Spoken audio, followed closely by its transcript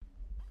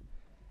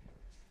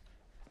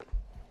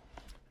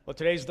Well,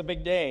 today's the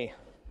big day.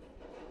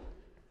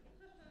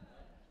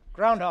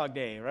 Groundhog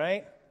Day,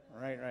 right?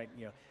 Right.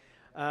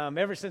 Yeah.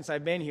 Ever since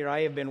I've been here,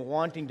 I have been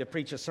wanting to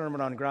preach a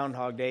sermon on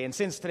Groundhog Day. And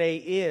since today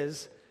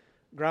is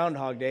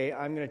Groundhog Day,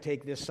 I'm going to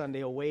take this Sunday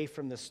away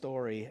from the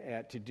story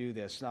to do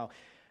this. Now,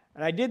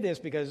 and I did this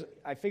because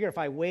I figure if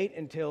I wait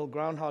until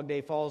Groundhog Day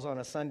falls on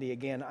a Sunday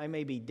again, I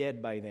may be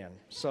dead by then.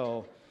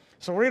 So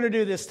we're going to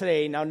do this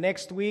today. Now,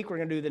 next week, we're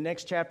going to do the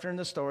next chapter in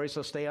the story,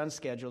 so stay on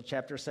schedule.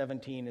 Chapter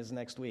 17 is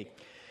next week.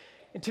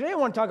 And today I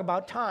want to talk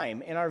about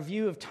time and our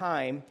view of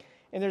time.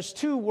 And there's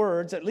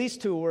at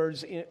least two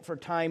words for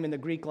time in the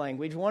Greek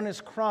language. One is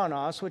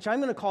chronos, which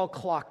I'm going to call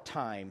clock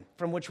time,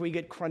 from which we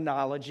get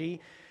chronology,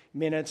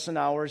 minutes and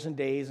hours and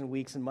days and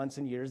weeks and months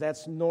and years.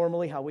 That's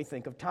normally how we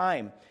think of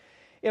time.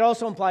 It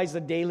also implies the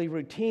daily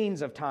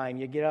routines of time.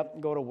 You get up,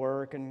 go to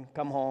work, and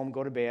come home,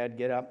 go to bed,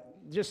 get up.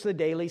 Just the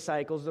daily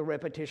cycles, the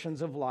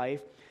repetitions of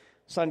life.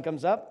 Sun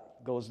comes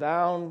up, goes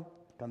down,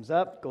 comes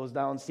up, goes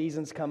down,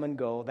 seasons come and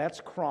go. That's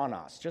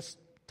chronos, just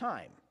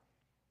time.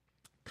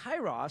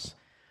 Kairos,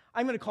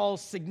 I'm going to call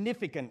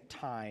significant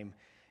time.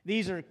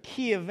 These are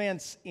key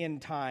events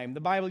in time.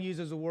 The Bible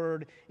uses a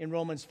word in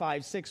Romans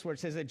 5:6 where it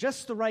says at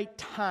just the right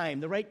time,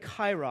 the right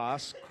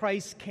kairos,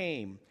 Christ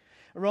came.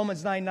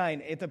 Romans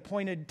 9:9, at the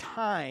appointed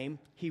time,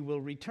 he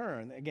will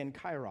return. Again,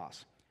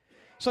 kairos.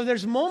 So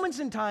there's moments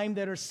in time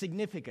that are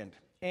significant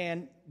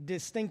and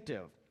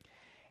distinctive.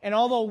 And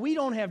although we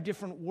don't have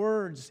different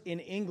words in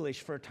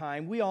English for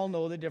time, we all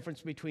know the difference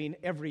between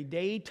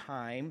everyday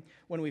time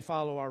when we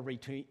follow our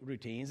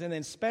routines and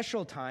then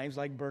special times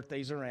like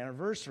birthdays or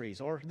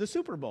anniversaries or the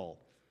Super Bowl.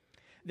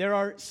 There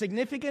are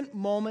significant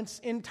moments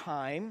in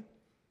time.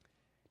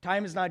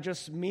 Time is not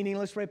just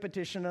meaningless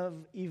repetition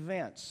of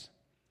events.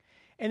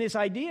 And this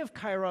idea of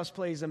kairos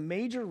plays a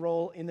major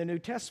role in the New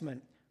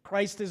Testament.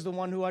 Christ is the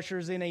one who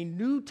ushers in a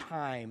new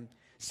time.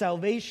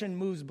 Salvation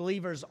moves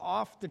believers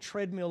off the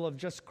treadmill of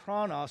just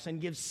chronos and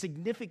gives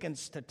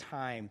significance to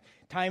time.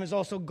 Time is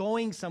also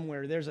going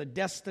somewhere. There's a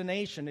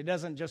destination. It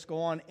doesn't just go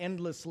on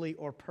endlessly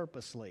or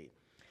purposely.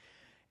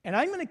 And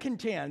I'm going to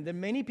contend that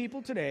many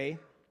people today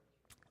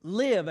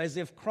live as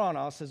if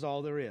chronos is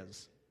all there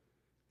is.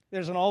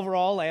 There's an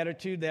overall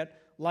attitude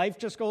that life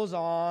just goes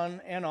on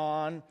and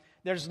on.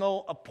 There's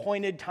no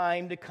appointed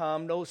time to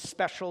come, no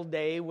special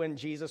day when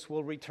Jesus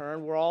will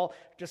return. We're all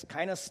just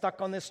kind of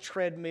stuck on this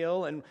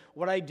treadmill, and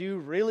what I do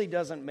really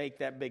doesn't make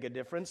that big a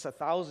difference.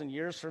 1,000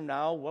 years from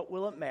now, what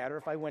will it matter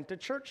if I went to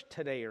church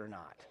today or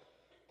not?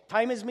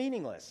 Time is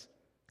meaningless.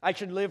 I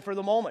should live for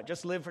the moment.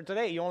 Just live for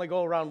today. You only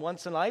go around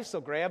once in life,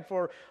 so grab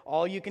for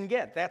all you can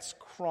get. That's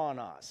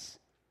chronos.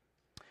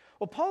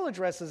 Well, Paul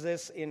addresses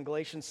this in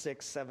Galatians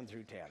 6, 7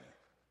 through 10.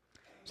 He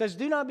says,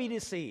 do not be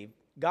deceived.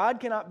 God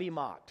cannot be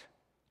mocked.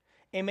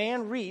 A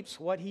man reaps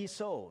what he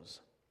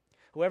sows.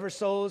 Whoever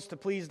sows to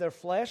please their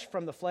flesh,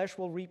 from the flesh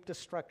will reap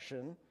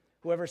destruction.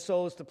 Whoever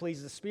sows to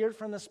please the Spirit,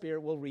 from the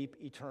Spirit will reap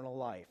eternal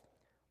life.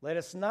 Let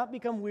us not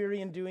become weary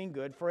in doing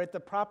good, for at the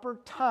proper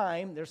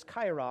time, there's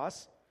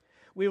kairos,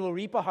 we will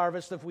reap a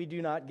harvest if we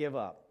do not give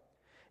up.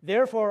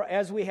 Therefore,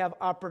 as we have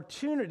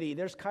opportunity,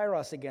 there's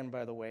kairos again,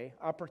 by the way,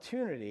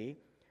 opportunity,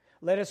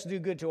 let us do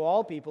good to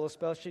all people,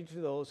 especially to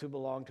those who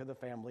belong to the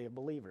family of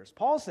believers.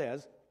 Paul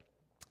says,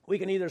 we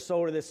can either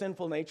sow to the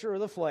sinful nature or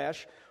the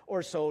flesh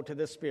or sow to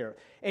the Spirit.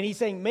 And he's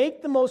saying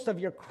make the most of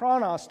your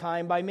chronos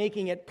time by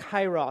making it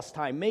kairos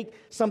time. Make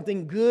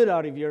something good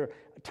out of your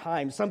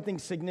time, something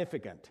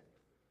significant.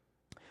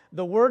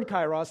 The word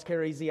kairos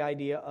carries the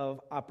idea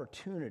of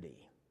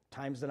opportunity.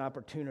 Time's an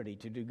opportunity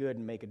to do good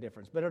and make a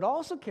difference. But it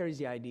also carries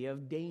the idea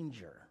of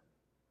danger.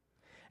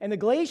 And the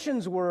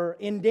Galatians were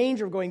in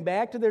danger of going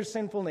back to their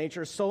sinful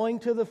nature, sowing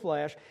to the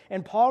flesh.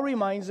 And Paul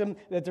reminds them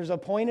that there's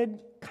appointed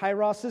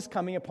kairos is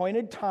coming,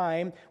 appointed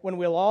time, when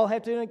we'll all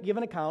have to give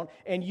an account,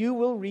 and you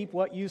will reap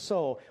what you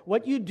sow.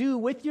 What you do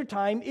with your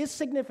time is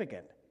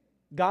significant.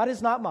 God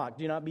is not mocked.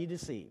 Do not be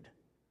deceived.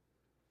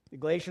 The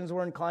Galatians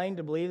were inclined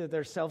to believe that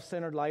their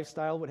self-centered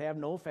lifestyle would have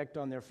no effect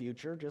on their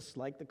future, just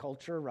like the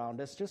culture around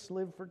us. Just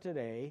live for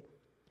today.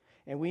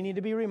 And we need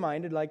to be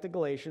reminded, like the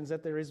Galatians,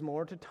 that there is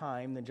more to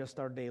time than just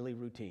our daily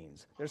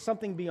routines. There's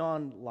something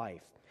beyond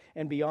life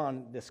and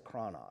beyond this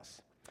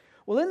chronos.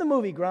 Well, in the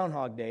movie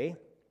Groundhog Day,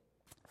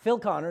 Phil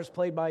Connors,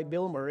 played by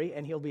Bill Murray,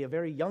 and he'll be a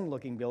very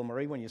young-looking Bill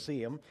Murray when you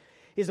see him,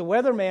 he's a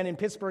weatherman in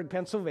Pittsburgh,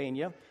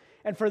 Pennsylvania,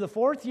 and for the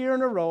fourth year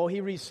in a row,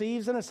 he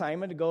receives an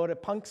assignment to go to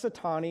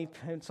Punxsutawney,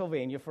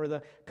 Pennsylvania, for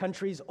the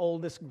country's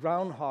oldest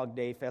Groundhog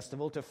Day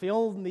festival to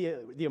film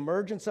the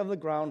emergence of the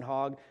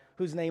groundhog,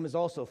 whose name is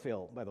also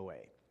Phil, by the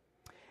way.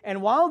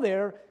 And while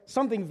there,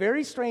 something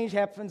very strange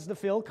happens to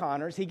Phil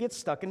Connors. He gets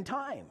stuck in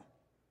time.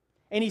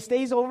 And he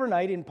stays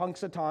overnight in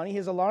Punxsutawney.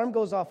 His alarm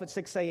goes off at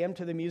 6 a.m.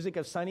 to the music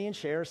of Sonny and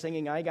Cher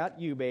singing I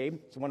Got You, Babe.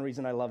 It's one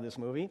reason I love this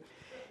movie.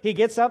 He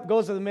gets up,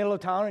 goes to the middle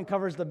of town, and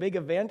covers the big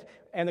event,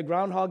 and the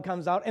groundhog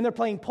comes out, and they're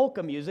playing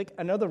polka music,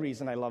 another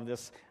reason I love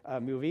this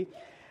movie.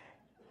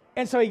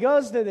 And so he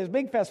goes to this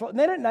big festival, and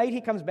then at night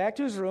he comes back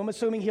to his room,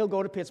 assuming he'll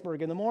go to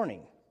Pittsburgh in the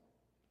morning.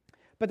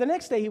 But the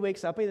next day he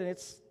wakes up, and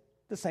it's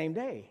the same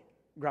day.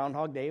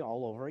 Groundhog Day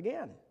all over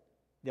again.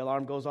 The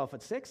alarm goes off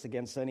at 6.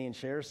 Again, Sonny and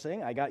Cher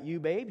sing, I Got You,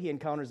 Babe. He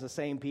encounters the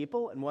same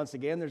people. And once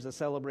again, there's a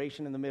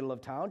celebration in the middle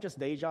of town. Just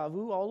deja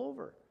vu all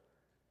over.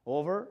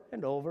 Over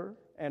and over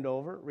and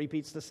over.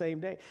 Repeats the same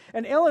day.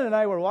 And Ellen and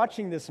I were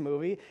watching this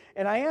movie,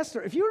 and I asked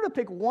her, if you were to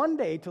pick one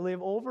day to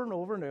live over and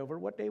over and over,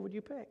 what day would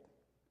you pick?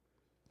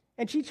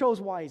 And she chose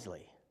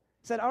wisely.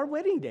 Said, our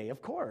wedding day,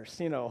 of course,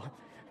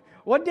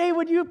 What day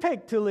would you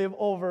pick to live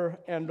over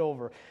and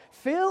over?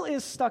 Phil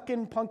is stuck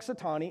in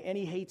Punxsutawney, and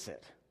he hates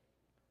it.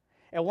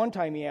 At one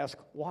time, he asked,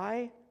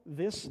 why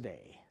this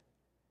day?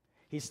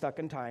 He's stuck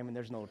in time, and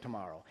there's no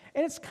tomorrow.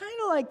 And it's kind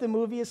of like the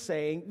movie is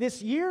saying,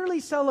 this yearly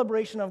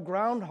celebration of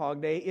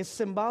Groundhog Day is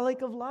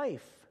symbolic of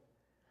life.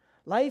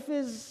 Life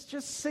is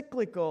just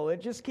cyclical.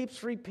 It just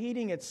keeps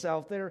repeating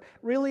itself. There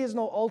really is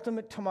no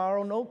ultimate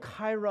tomorrow, no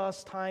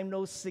kairos time,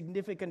 no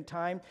significant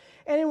time.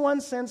 And in one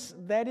sense,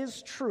 that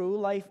is true.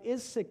 Life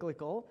is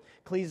cyclical.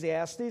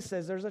 Ecclesiastes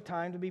says there's a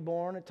time to be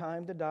born, a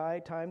time to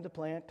die, time to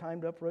plant,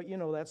 time to uproot. You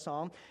know that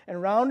psalm.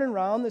 And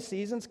round, the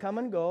seasons come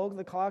and go.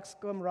 The clocks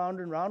come round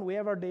and round. We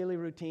have our daily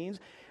routines.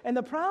 And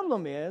the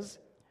problem is,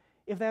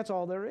 if that's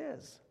all there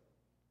is,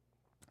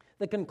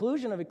 the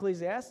conclusion of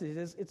Ecclesiastes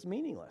is it's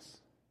meaningless.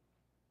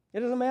 It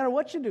doesn't matter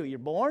what you do. You're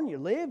born, you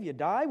live, you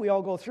die. We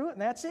all go through it,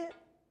 and that's it.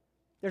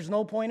 There's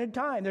no appointed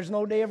time. There's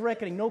no day of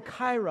reckoning, no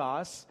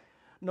kairos,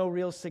 no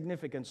real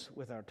significance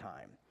with our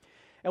time.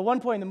 At one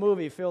point in the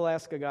movie, Phil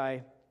asked a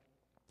guy,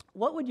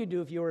 what would you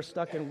do if you were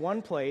stuck in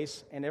one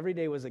place and every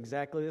day was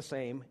exactly the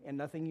same and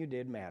nothing you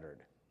did mattered?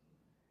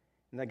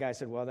 And that guy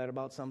said, well, that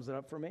about sums it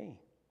up for me.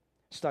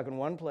 Stuck in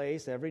one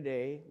place every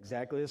day,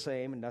 exactly the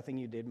same, and nothing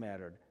you did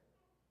mattered.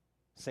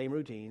 Same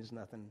routines,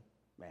 nothing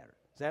mattered.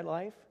 Is that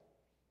life?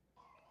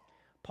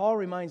 Paul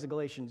reminds the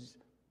Galatians,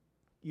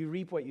 you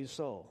reap what you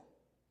sow.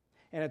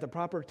 And at the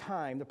proper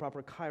time, the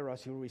proper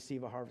kairos, you will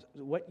receive a harvest.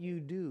 What you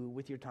do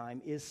with your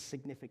time is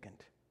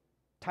significant.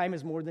 Time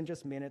is more than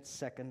just minutes,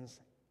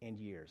 seconds, and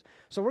years.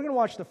 So we're going to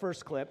watch the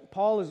first clip.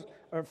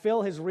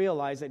 Phil has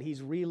realized that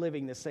he's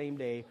reliving the same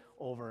day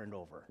over and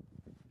over.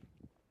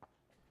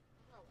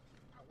 I'll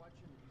watch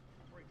him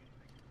break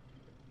anything.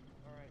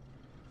 All right.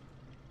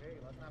 Hey,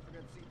 let's not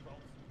forget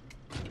seatbelts.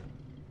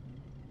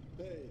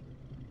 Hey,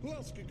 who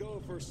else could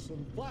go for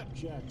some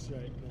flapjacks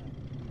right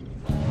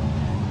now?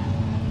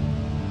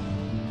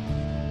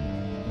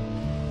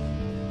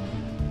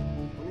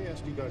 Let me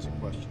ask you guys a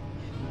question.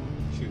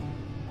 Shoot.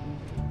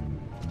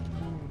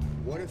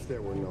 What if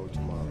there were no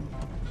tomorrow?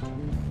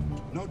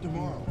 No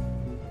tomorrow.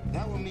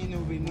 That would mean there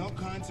would be no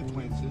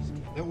consequences.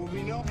 There would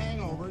be no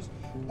hangovers.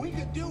 We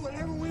could do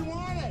whatever we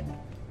wanted.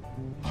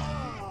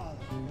 Ah!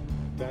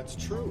 That's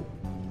true.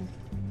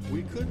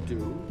 We could do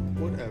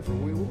whatever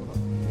we want.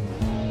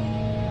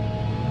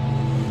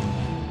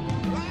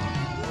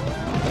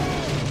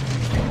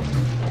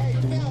 Hey,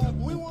 Phil, if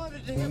we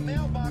wanted to hit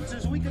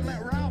mailboxes, we could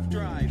let Ralph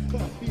drive.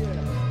 Oh,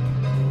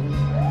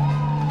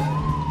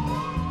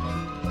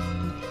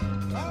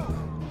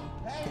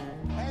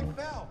 hey,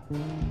 Phil.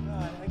 No,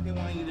 I think they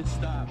want you to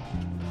stop.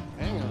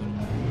 Hang on.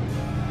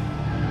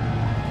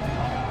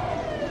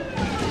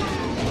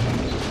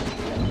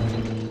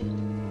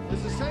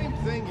 It's the same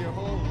thing your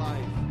whole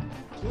life.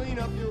 Clean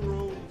up your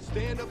room,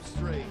 stand up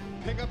straight,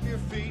 pick up your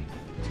feet,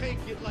 take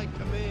it like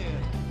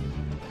command.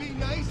 Be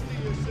nice to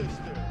your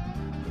sister.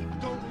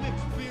 Don't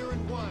mix beer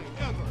and wine,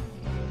 ever.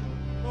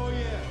 Oh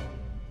yeah,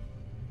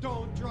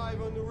 don't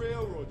drive on the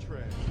railroad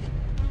tracks.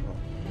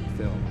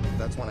 Phil,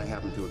 that's one I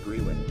happen to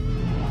agree with.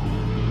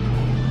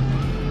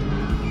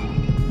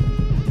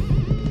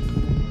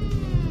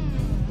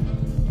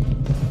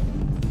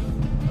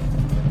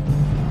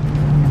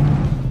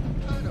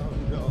 I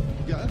don't know,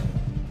 Gus.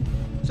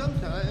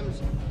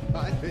 Sometimes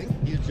I think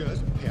you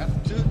just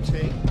have to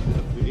take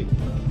the big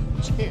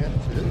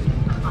chances.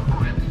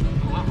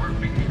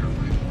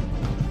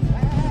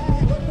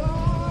 Hey, good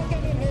dog,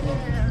 get in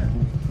here.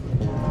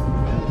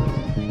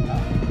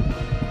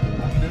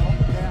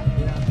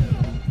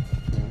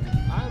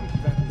 I'm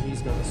betting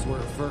he's gonna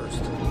swear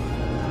first.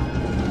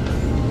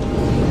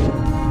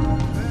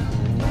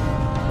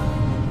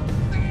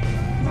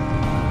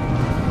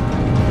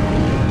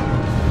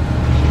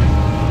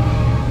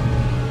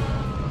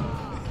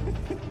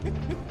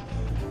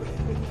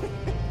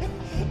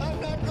 I'm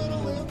not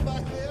gonna live by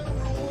their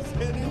rules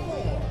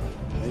anymore.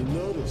 I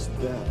noticed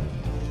that.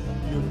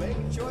 You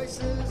make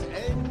choices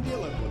and you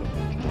live with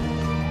them.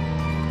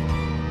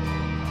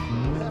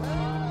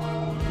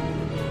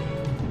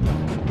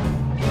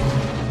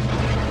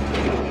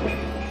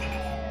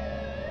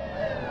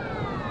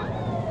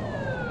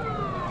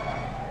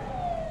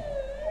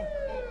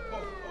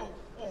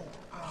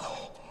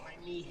 My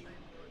knee.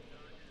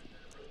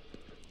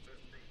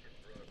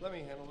 Let me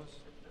handle this.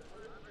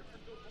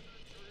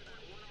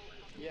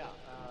 Yeah,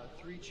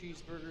 3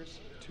 cheeseburgers,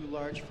 2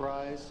 large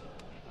fries,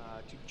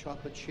 2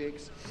 chocolate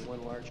shakes, and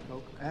 1 large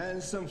Coke.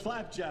 And some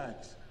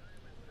flapjacks.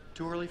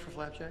 Too early for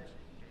flapjacks?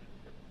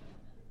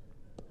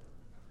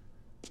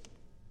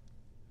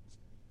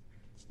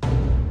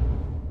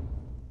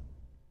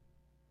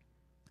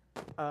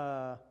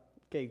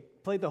 Okay,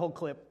 played the whole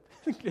clip.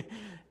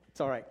 It's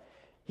all right.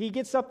 He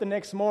gets up the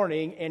next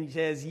morning and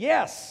says,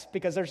 yes,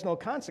 because there's no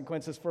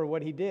consequences for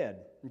what he did.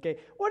 Okay,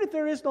 what if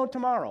there is no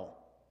tomorrow?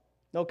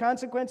 No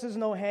consequences,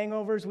 no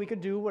hangovers, we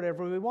could do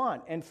whatever we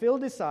want. And Phil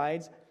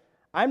decides,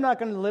 I'm not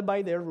going to live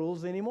by their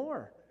rules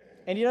anymore.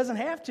 And he doesn't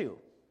have to.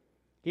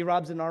 He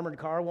robs an armored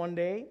car one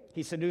day.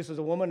 He seduces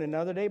a woman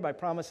another day by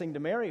promising to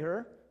marry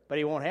her, but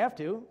he won't have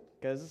to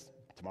because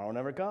tomorrow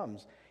never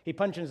comes. He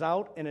punches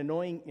out an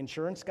annoying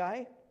insurance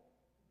guy.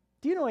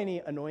 Do you know any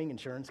annoying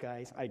insurance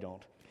guys? I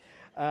don't.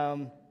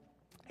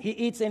 He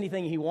eats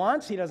anything he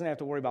wants. He doesn't have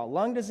to worry about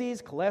lung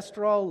disease,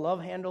 cholesterol,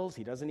 love handles.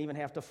 He doesn't even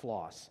have to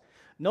floss.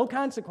 No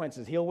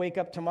consequences. He'll wake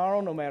up tomorrow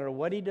no matter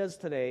what he does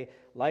today.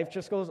 Life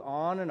just goes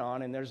on,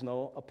 and there's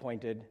no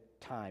appointed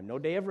time. No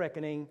day of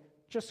reckoning,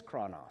 just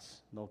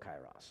chronos, no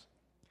kairos.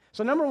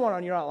 So number one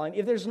on your outline,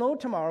 if there's no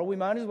tomorrow, we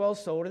might as well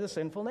sow to the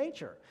sinful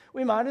nature.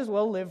 We might as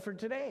well live for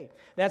today.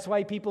 That's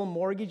why people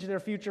mortgage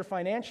their future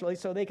financially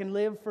so they can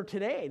live for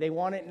today. They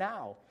want it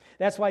now.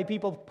 That's why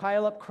people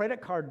pile up credit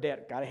card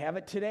debt. Got to have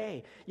it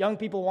today. Young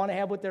people want to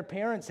have what their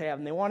parents have,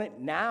 and they want it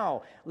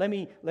now.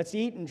 Let's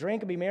eat and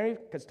drink and be merry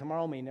because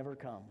tomorrow may never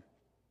come.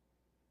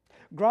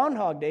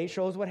 Groundhog Day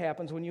shows what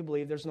happens when you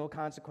believe there's no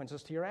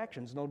consequences to your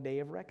actions, no day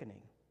of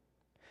reckoning.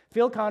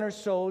 Phil Connors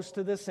sows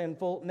to the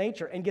sinful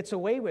nature and gets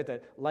away with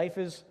it. Life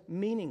is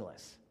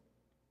meaningless.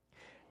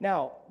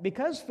 Now,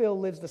 because Phil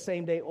lives the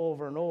same day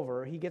over and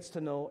over, he gets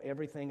to know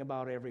everything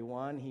about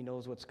everyone. He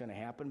knows what's going to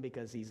happen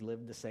because he's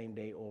lived the same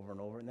day over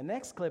and over. And the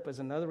next clip is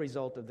another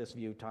result of this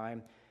view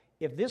time.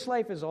 If this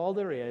life is all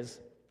there is,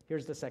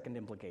 here's the second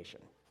implication.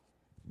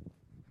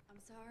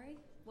 I'm sorry?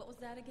 What was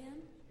that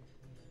again?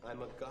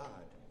 I'm a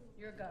god.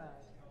 You're a god.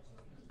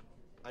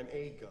 I'm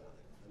a god.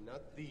 I'm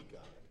not the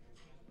god.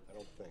 I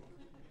don't think.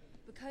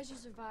 Because you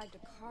survived a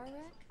car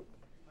wreck?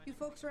 You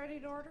folks ready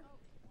to order?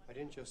 I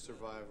didn't just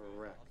survive a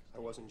wreck. I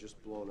wasn't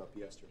just blown up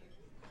yesterday.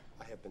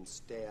 I have been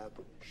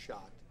stabbed,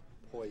 shot,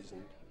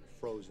 poisoned,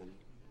 frozen,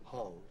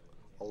 hung,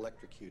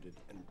 electrocuted,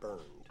 and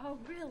burned. Oh,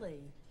 really?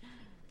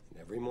 And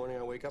every morning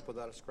I wake up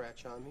without a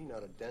scratch on me,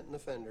 not a dent in the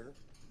fender.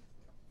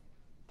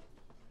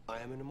 I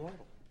am an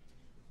immortal.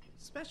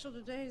 Special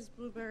today is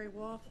blueberry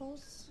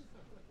waffles.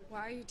 Why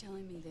are you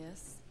telling me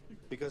this?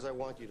 Because I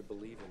want you to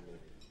believe in me.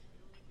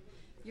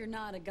 You're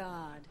not a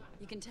god.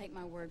 You can take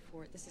my word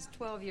for it. This is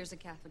 12 years of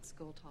Catholic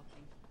school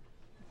talking.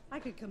 I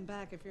could come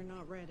back if you're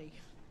not ready.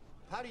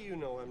 How do you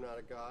know I'm not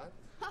a god?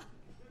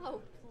 Oh,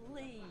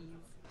 please.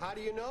 How do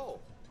you know?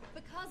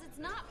 Because it's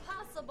not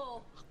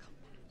possible.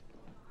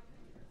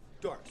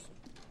 Doris.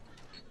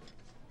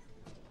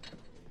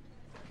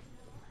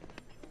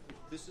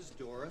 This is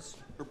Doris.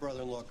 Her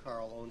brother-in-law,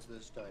 Carl, owns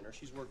this diner.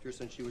 She's worked here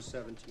since she was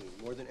 17.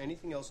 More than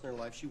anything else in her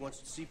life, she wants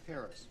to see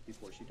Paris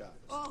before she dies.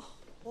 Oh,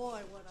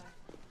 boy, would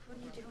I. What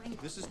are you doing?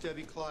 This is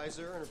Debbie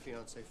Kleiser and her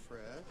fiancé,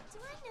 Fred. Do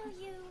I know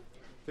you?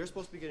 They're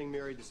supposed to be getting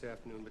married this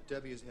afternoon, but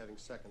Debbie is having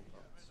second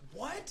thoughts.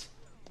 What?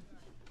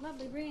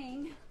 Lovely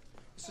ring.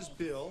 This is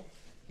Bill.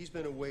 He's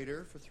been a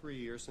waiter for 3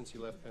 years since he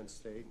left Penn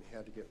State and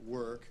had to get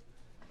work.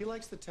 He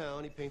likes the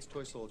town, he paints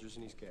toy soldiers,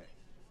 and he's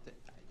gay.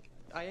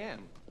 I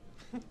am.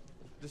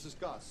 This is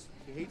Gus.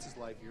 He hates his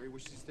life here. He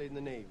wishes he stayed in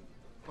the Navy.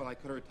 Well, I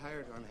could have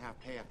retired on half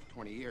pay after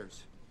 20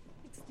 years.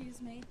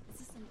 Excuse me. Is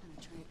this some kind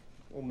of trick?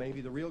 Well,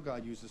 maybe the real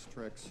God uses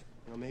tricks.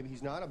 You know, maybe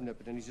he's not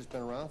omnipotent. He's just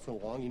been around so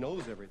long, he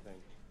knows everything.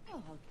 Oh,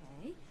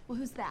 okay. Well,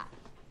 who's that?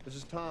 This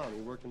is Tom.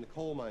 He worked in the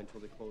coal mine until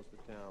they closed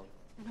it down.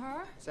 And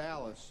her? It's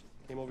Alice.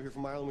 Came over here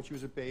from Ireland when she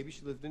was a baby.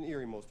 She lived in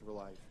Erie most of her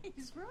life.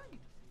 He's right.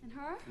 And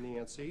her?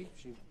 Nancy.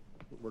 She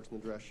works in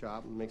the dress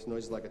shop and makes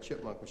noises like a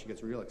chipmunk when she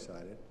gets real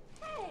excited.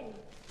 Hey!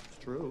 It's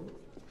true.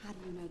 How do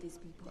you know these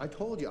people? I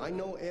told you, I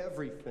know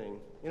everything.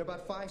 In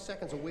about 5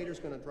 seconds, a waiter's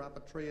going to drop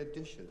a tray of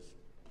dishes.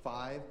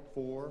 5,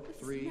 4,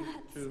 3, nuts.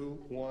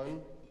 2,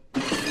 1.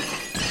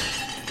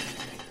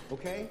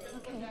 Okay?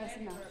 Okay, that's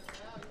enough.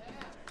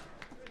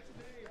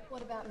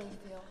 What about me,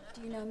 Phil?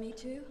 Do you know me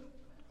too?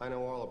 I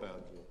know all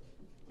about you.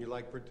 You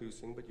like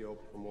producing, but you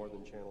open for more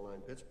than Channel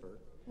 9 Pittsburgh.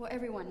 Well,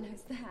 everyone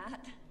knows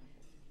that.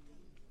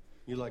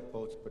 You like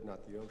boats, but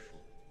not the ocean.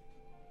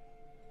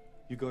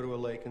 You go to a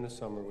lake in the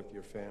summer with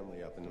your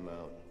family up in the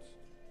mountains.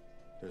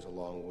 There's a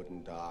long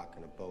wooden dock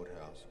and a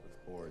boathouse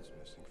with boards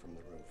missing from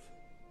the roof.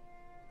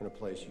 And a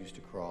place you used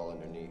to crawl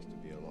underneath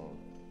to be alone.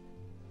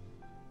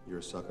 You're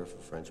a sucker for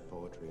French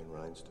poetry and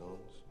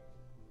rhinestones.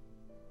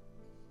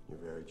 You're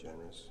very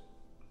generous.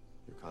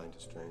 You're kind to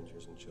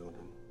strangers and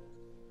children.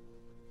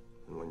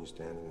 And when you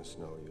stand in the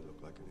snow, you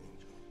look like an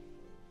angel.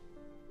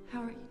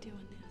 How are you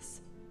doing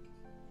this?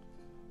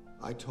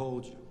 I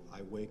told you,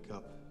 I wake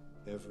up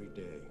every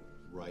day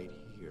right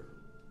here,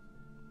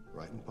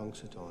 right in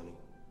Punxsutawney,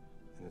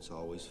 and it's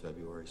always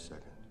February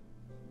 2nd.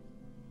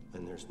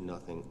 And there's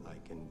nothing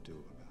I can do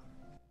about it.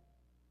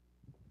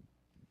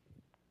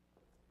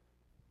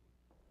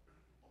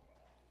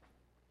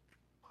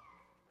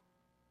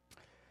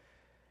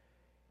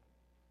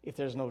 If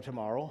there's no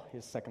tomorrow,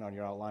 his second on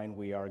your outline,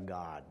 we are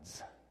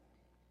gods.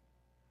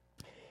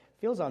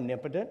 Phil's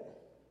omnipotent.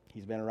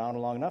 He's been around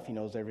long enough. He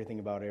knows everything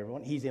about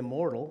everyone. He's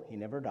immortal. He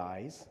never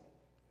dies.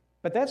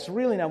 But that's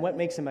really not what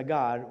makes him a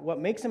God. What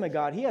makes him a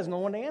God, he has no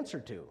one to answer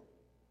to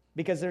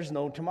because there's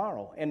no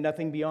tomorrow and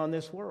nothing beyond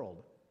this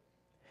world.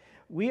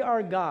 We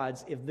are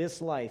gods if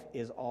this life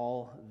is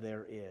all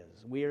there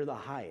is. We are the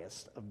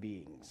highest of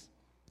beings.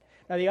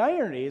 Now, the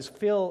irony is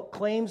Phil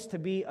claims to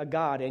be a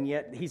God, and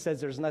yet he says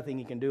there's nothing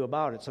he can do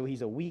about it, so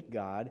he's a weak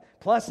God.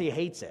 Plus, he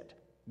hates it.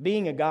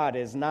 Being a God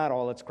is not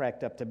all it's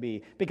cracked up to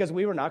be because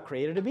we were not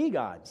created to be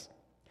gods.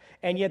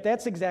 And yet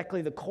that's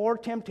exactly the core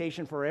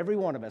temptation for every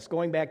one of us.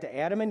 Going back to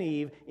Adam and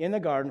Eve in the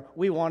garden,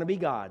 we want to be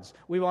gods.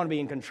 We want to be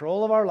in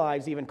control of our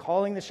lives, even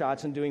calling the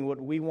shots and doing what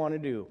we want to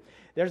do.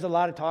 There's a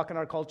lot of talk in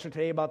our culture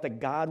today about the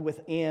God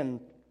within.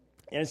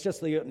 And it's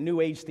just the New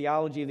Age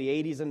theology of the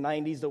 80s and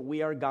 90s that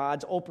we are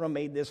gods. Oprah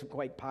made this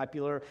quite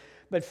popular.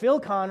 But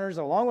Phil Connors,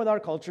 along with our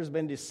culture, has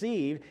been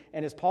deceived.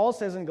 And as Paul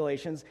says in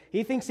Galatians,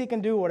 he thinks he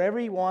can do whatever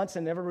he wants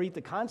and never reap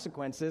the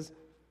consequences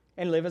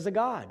and live as a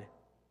god.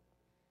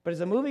 But as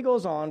the movie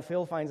goes on,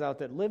 Phil finds out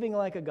that living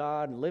like a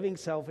god and living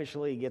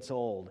selfishly gets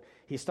old.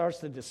 He starts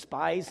to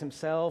despise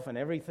himself and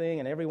everything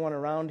and everyone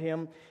around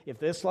him. If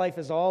this life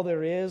is all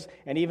there is,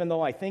 and even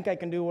though I think I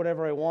can do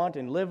whatever I want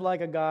and live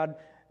like a god,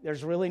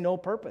 there's really no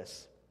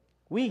purpose.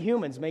 We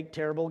humans make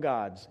terrible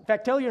gods. In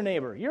fact, tell your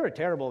neighbor, you're a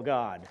terrible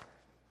god.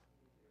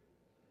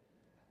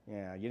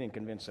 Yeah, you didn't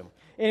convince him.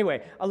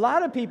 Anyway, a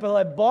lot of people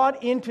have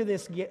bought into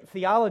this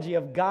theology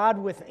of God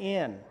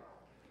within.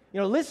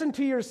 Listen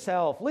to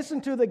yourself.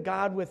 Listen to the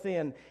God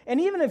within.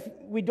 And even if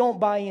we don't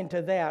buy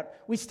into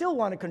that, we still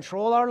want to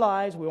control our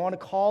lives. We want to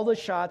call the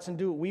shots and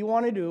do what we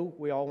want to do.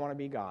 We all want to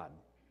be God.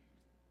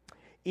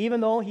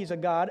 Even though he's a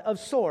God of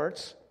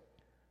sorts,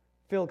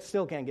 Phil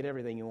still can't get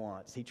everything he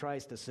wants. He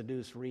tries to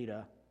seduce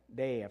Rita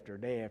day after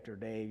day after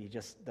day. He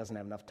just doesn't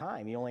have enough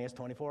time. He only has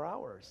 24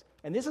 hours.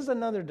 And this is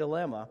another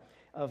dilemma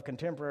of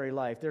contemporary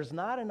life. There's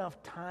not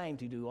enough time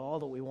to do all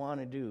that we want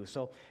to do.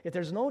 So if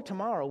there's no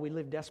tomorrow, we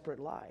live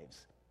desperate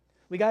lives.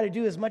 We got to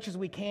do as much as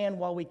we can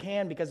while we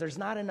can because there's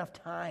not enough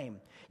time.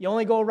 You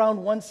only go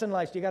around once in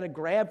life, so you got to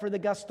grab for the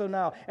gusto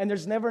now. And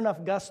there's never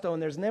enough gusto,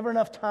 and there's never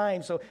enough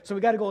time, so we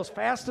got to go as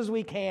fast as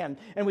we can.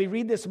 And we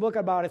read this book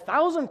about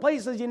 1,000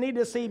 places you need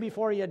to see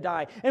before you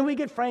die. And we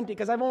get frantic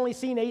because I've only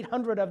seen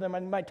 800 of them,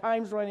 and my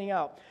time's running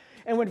out.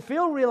 And when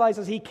Phil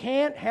realizes he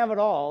can't have it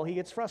all, he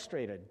gets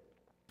frustrated.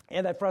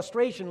 And that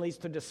frustration leads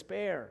to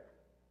despair.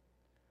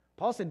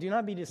 Paul said, do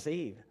not be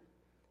deceived.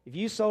 If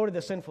you sow to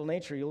the sinful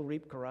nature, you'll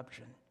reap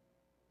corruption.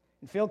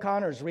 And Phil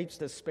Connors reaps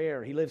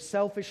despair. He lives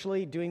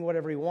selfishly, doing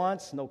whatever he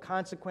wants, no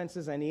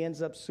consequences, and he ends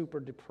up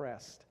super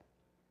depressed.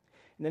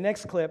 In the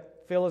next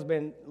clip, Phil has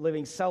been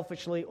living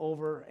selfishly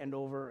over and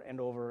over and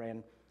over,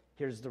 and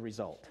here's the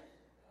result.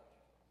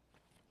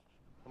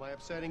 Am I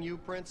upsetting you,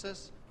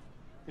 Princess?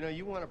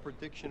 You want a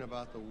prediction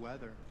about the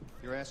weather.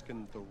 You're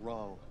asking the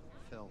wrong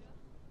Phil.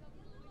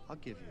 I'll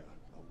give you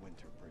a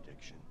winter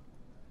prediction.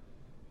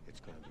 It's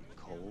going to be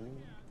cold.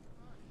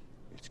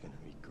 It's going to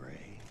be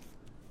gray.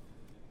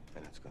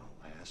 And it's going to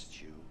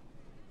last you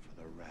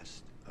for the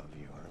rest of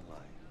your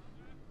life.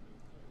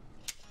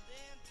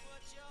 Then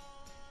put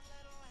your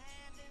little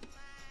hand in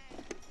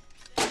mine.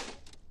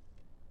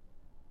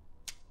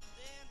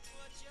 Then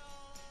put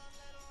your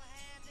little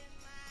hand in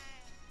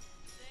mine.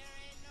 There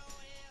ain't no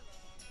hill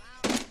or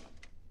mountain.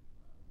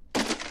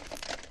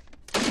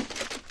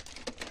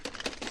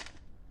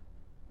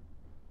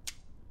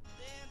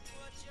 Then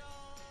put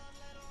your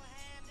little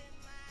hand in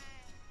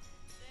mine.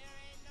 There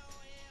ain't no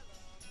hill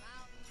or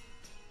mountain.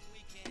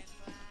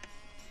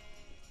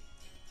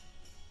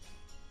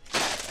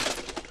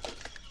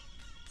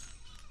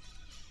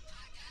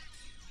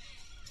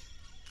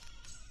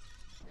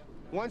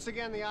 Once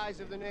again, the eyes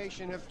of the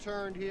nation have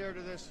turned here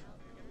to this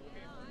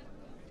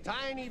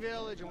tiny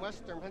village in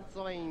western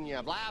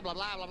Pennsylvania. Blah, blah,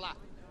 blah, blah, blah.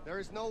 There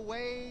is no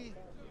way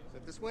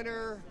that this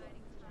winter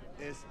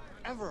is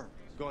ever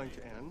going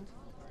to end.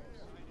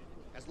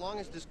 As long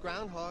as this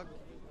groundhog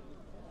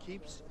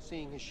keeps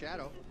seeing his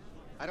shadow,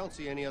 I don't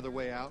see any other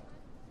way out.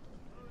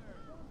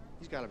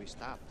 He's got to be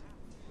stopped.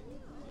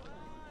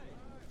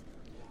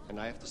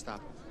 And I have to stop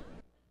him.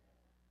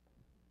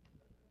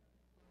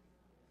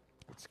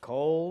 It's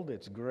cold,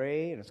 it's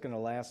gray, and it's going to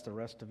last the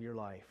rest of your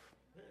life.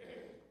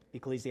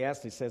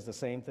 Ecclesiastes says the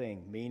same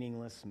thing,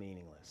 meaningless,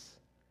 meaningless.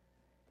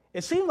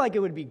 It seemed like it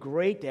would be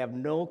great to have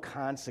no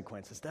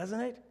consequences, doesn't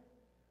it?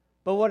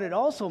 But what it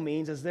also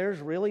means is there's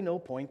really no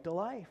point to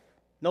life.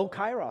 No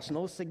kairos,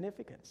 no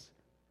significance.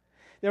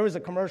 There was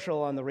a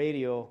commercial on the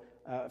radio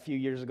a few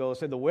years ago. It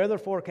said the weather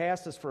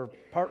forecast is for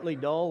partly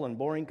dull and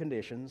boring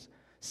conditions.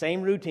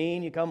 Same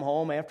routine, you come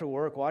home after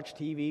work, watch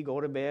TV,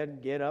 go to bed,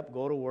 get up,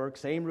 go to work.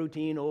 Same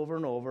routine over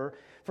and over.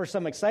 For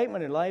some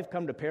excitement in life,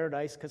 come to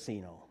Paradise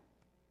Casino.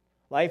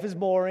 Life is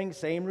boring,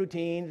 same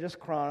routine, just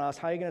chronos.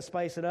 How are you going to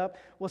spice it up?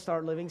 We'll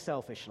start living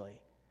selfishly.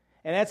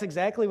 And that's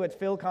exactly what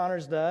Phil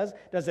Connors does.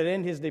 Does it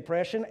end his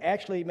depression?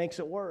 Actually, it makes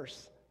it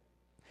worse.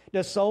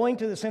 Does sowing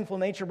to the sinful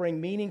nature bring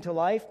meaning to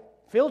life?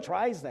 Phil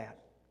tries that.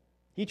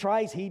 He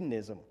tries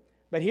hedonism.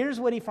 But here's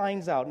what he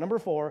finds out. Number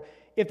 4,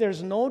 if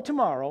there's no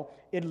tomorrow,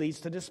 it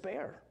leads to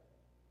despair.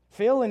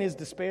 Phil, in his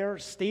despair,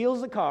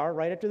 steals the car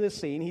right after this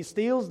scene. He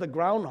steals the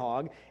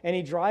groundhog, and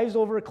he drives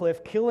over a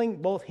cliff, killing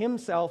both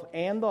himself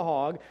and the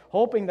hog,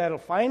 hoping that it'll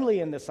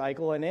finally end the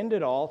cycle and end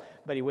it all,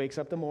 but he wakes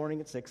up the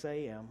morning at 6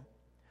 a.m.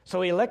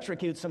 So he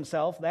electrocutes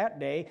himself that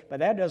day, but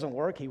that doesn't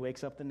work. He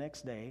wakes up the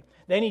next day.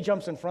 Then he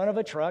jumps in front of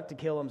a truck to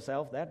kill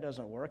himself. That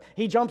doesn't work.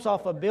 He jumps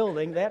off a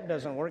building. That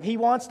doesn't work. He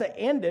wants to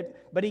end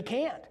it, but he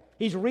can't.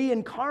 He's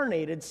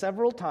reincarnated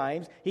several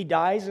times. He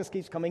dies, just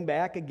keeps coming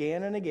back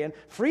again and again.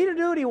 Free to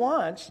do what he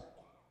wants,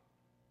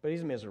 but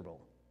he's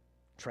miserable,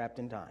 trapped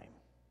in time.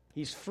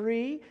 He's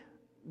free,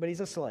 but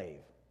he's a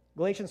slave.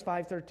 Galatians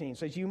 5:13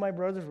 says, "You, my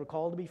brothers, were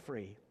called to be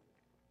free,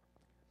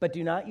 but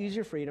do not use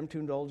your freedom to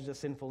indulge the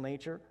sinful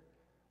nature.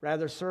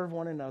 Rather, serve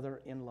one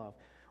another in love."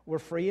 We're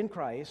free in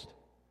Christ,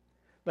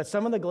 but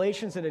some of the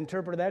Galatians had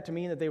interpreted that to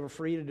mean that they were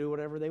free to do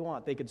whatever they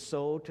want. They could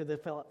sow to the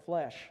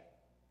flesh,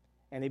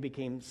 and they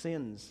became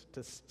slaves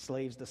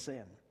to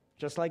sin.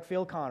 Just like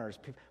Phil Connors.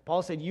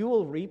 Paul said, "You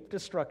will reap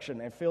destruction,"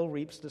 and Phil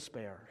reaps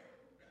despair.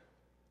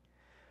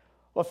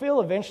 Well,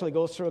 Phil eventually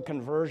goes through a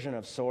conversion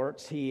of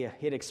sorts. He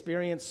had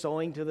experienced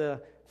sowing to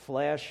the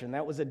flesh, and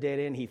that was a dead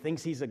end. He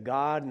thinks he's a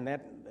god, and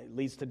that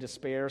leads to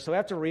despair. So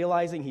after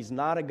realizing he's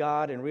not a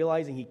god and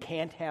realizing he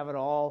can't have it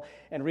all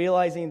and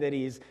realizing that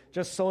he's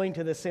just sowing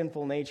to the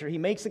sinful nature, he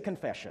makes a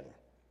confession.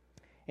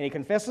 And he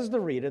confesses to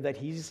Rita that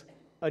he's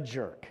a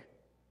jerk.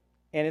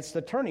 And it's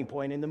the turning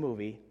point in the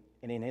movie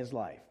and in his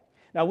life.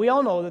 Now, we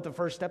all know that the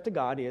first step to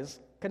God is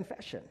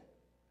confession.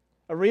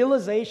 A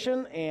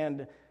realization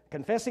and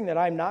confessing that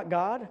I'm not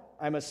God,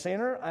 I'm a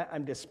sinner,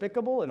 I'm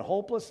despicable and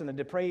hopeless and a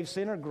depraved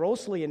sinner,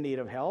 grossly in need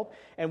of help.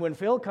 And when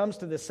Phil comes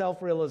to the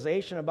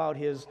self-realization about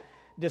his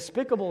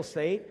despicable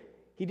state,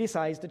 he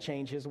decides to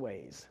change his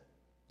ways.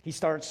 He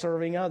starts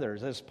serving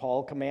others, as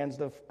Paul commands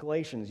the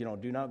Galatians,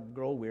 do not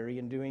grow weary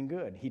in doing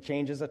good. He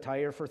changes a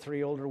tire for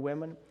 3 older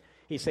women.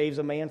 He saves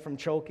a man from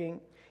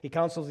choking. He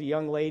counsels a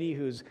young lady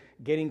who's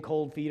getting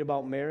cold feet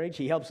about marriage.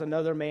 He helps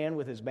another man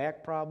with his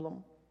back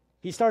problem.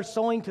 He starts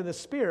sowing to the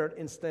Spirit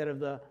instead of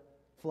the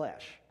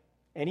flesh,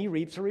 and he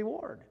reaps a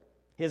reward.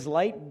 His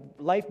life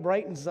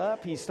brightens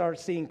up. He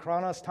starts seeing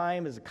Chronos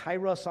time as a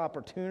Kairos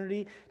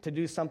opportunity to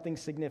do something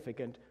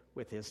significant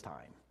with his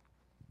time.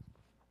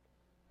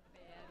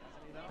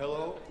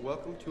 Hello,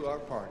 welcome to our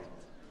party.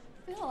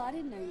 Phil, I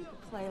didn't know you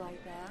could play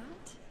like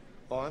that.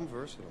 Oh, I'm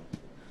versatile.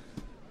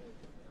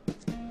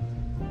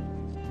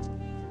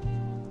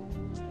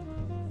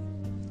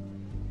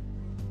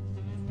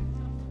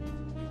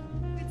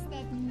 It's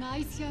that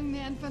nice young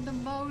man from the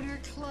motor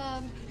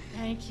club.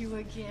 Thank you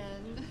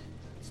again.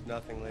 It's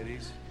nothing,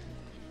 ladies.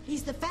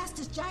 He's the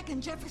fastest jack in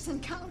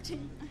Jefferson County.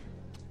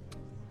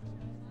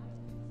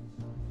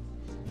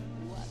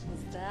 What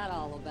was that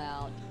all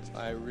about?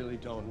 I really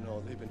don't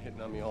know. They've been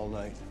hitting on me all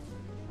night.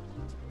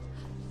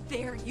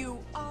 There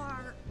you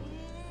are.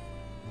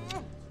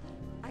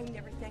 I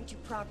never thanked you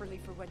properly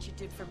for what you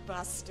did for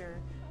Buster.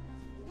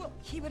 Well,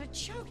 he would have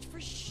choked for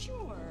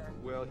sure.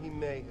 Well, he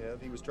may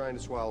have. He was trying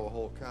to swallow a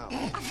whole cow.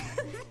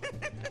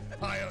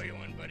 I owe you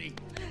one, buddy.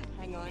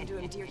 Hang on to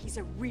him, dear. He's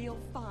a real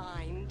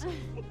find.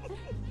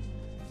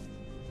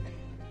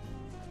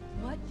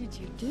 What did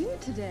you do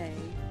today?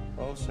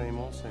 Oh, same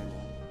old, same old.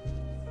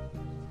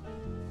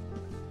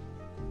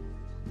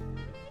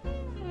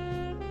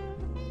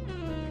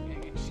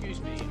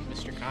 Excuse me,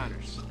 Mr.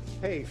 Connors.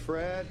 Hey,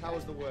 Fred, how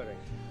was the wedding?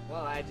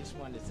 Well, I just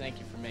wanted to thank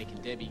you for making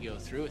Debbie go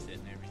through with it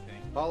and everything.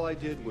 All I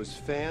did was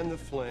fan the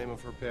flame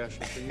of her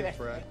passion for you,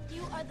 Fred.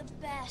 You are the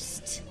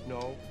best.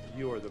 No,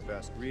 you are the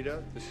best.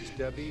 Rita, this is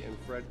Debbie and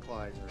Fred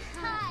Kleiser.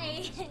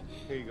 Hi.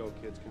 Here you go,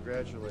 kids.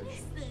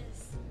 Congratulations. What is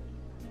this?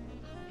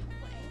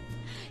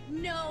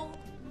 No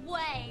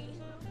way.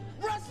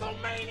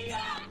 WrestleMania!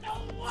 No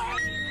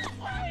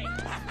way!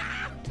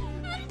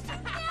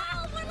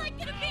 No, we're like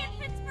gonna be in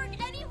Pittsburgh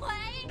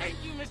anyway. Thank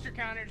you, Mr.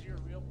 Connors. You're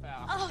a real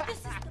pal. Oh, this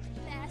is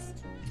the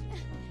best.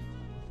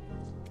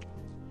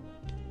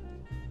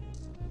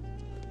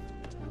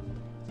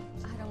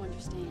 I don't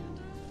understand.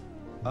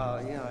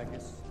 Yeah, I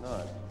guess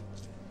not.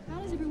 How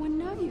does everyone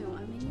know you?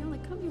 I mean, you only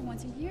come here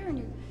once a year, and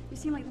you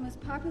seem like the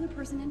most popular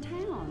person in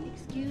town.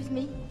 Excuse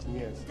me?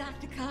 Yes.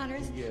 Dr.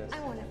 Connors? Yes. I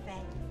want to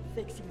thank you for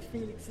fixing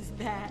Felix's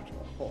back.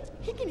 Oh.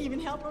 He can even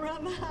help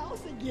around the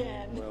house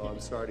again. Well, I'm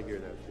sorry to hear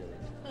that, Felix.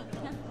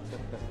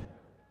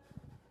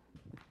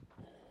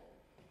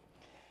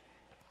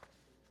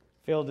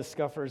 Phil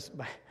discovers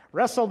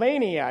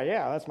WrestleMania.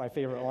 Yeah, that's my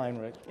favorite line,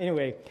 right?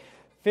 Anyway,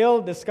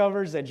 Phil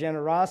discovers that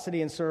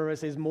generosity and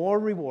service is more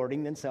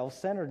rewarding than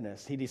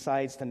self-centeredness. He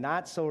decides to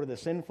not sow to the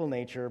sinful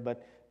nature,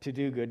 but to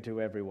do good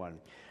to everyone.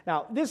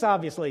 Now, this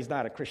obviously is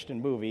not a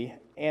Christian movie,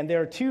 and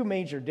there are 2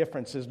 major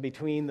differences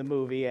between the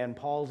movie and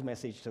Paul's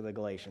message to the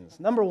Galatians.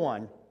 Number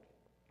 1,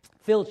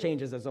 Phil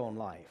changes his own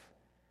life.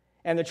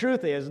 And the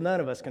truth is, none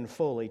of us can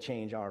fully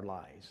change our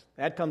lives.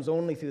 That comes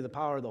only through the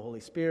power of the Holy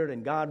Spirit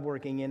and God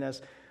working in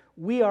us.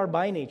 We are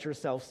by nature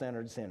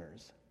self-centered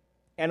sinners,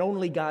 and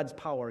only God's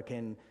power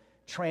can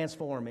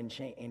transform and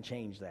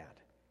change that.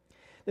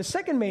 The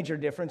second major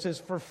difference is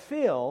for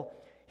Phil,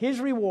 his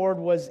reward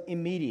was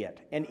immediate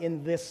and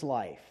in this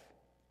life.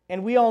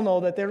 And we all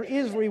know that there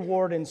is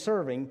reward in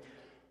serving,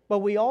 but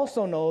we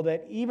also know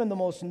that even the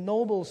most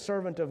noble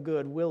servant of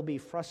good will be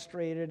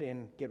frustrated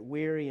and get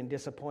weary and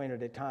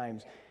disappointed at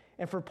times.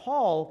 And for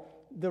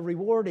Paul, the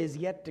reward is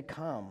yet to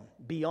come,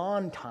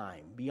 beyond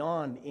time,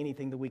 beyond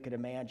anything that we could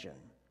imagine.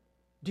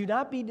 Do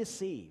not be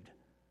deceived.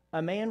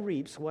 A man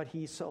reaps what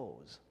he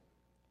sows.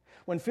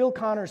 When Phil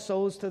Connor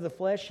sows to the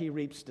flesh, he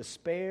reaps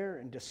despair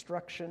and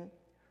destruction.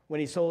 When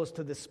he sows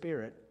to the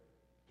Spirit,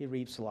 he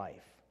reaps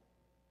life.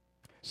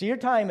 So your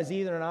time is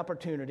either an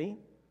opportunity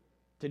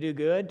to do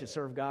good, to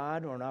serve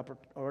God,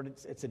 or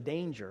it's a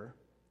danger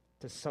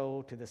to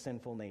sow to the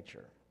sinful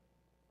nature.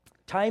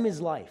 Time is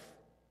life.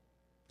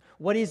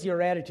 What is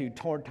your attitude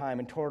toward time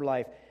and toward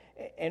life?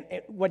 And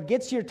what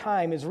gets your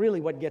time is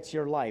really what gets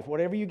your life.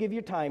 Whatever you give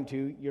your time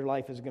to, your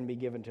life is going to be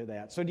given to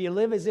that. So do you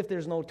live as if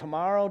there's no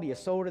tomorrow? Do you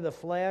sow to the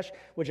flesh,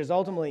 which is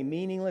ultimately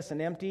meaningless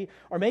and empty?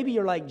 Or maybe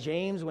you're like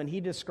James when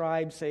he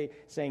describes,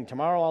 saying,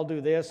 tomorrow I'll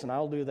do this and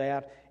I'll do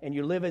that, and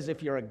you live as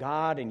if you're a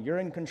God and you're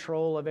in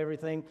control of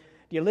everything.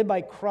 Do you live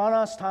by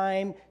chronos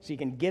time so you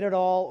can get it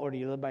all, or do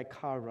you live by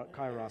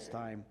kairos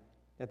time,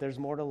 that there's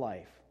more to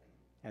life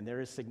and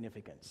there is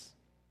significance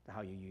to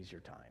how you use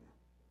your time?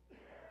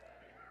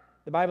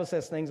 The Bible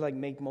says things like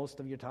make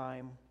most of your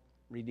time,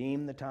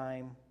 redeem the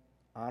time,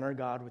 honor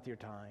God with your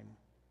time,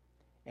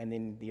 and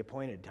in the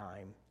appointed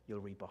time, you'll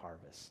reap a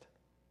harvest.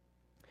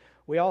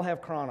 We all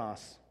have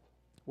chronos.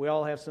 We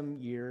all have some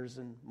years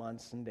and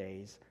months and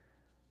days,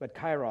 but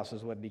kairos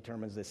is what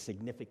determines the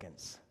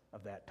significance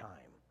of that time.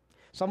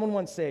 Someone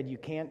once said, you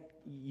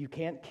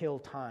can't kill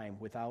time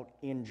without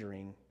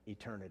injuring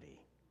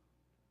eternity.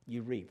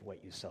 You reap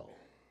what you sow.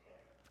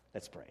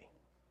 Let's pray.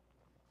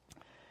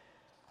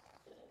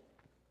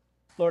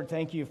 Lord,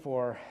 thank you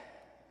for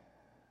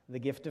the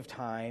gift of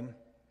time,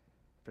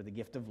 for the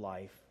gift of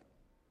life.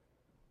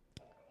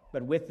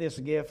 But with this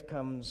gift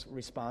comes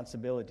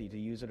responsibility to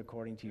use it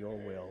according to your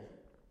will.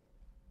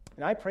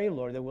 And I pray,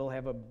 Lord, that we'll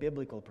have a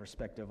biblical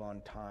perspective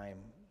on time.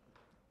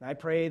 And I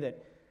pray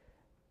that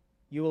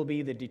you will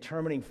be the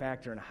determining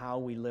factor in how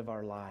we live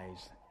our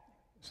lives,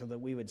 so that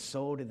we would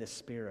sow to the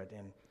Spirit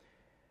and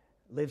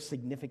live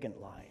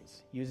significant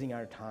lives, using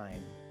our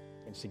time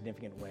in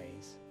significant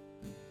ways.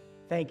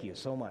 Thank you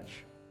so much,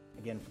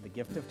 again, for the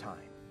gift of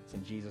time. It's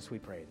in Jesus we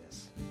pray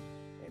this.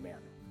 Amen.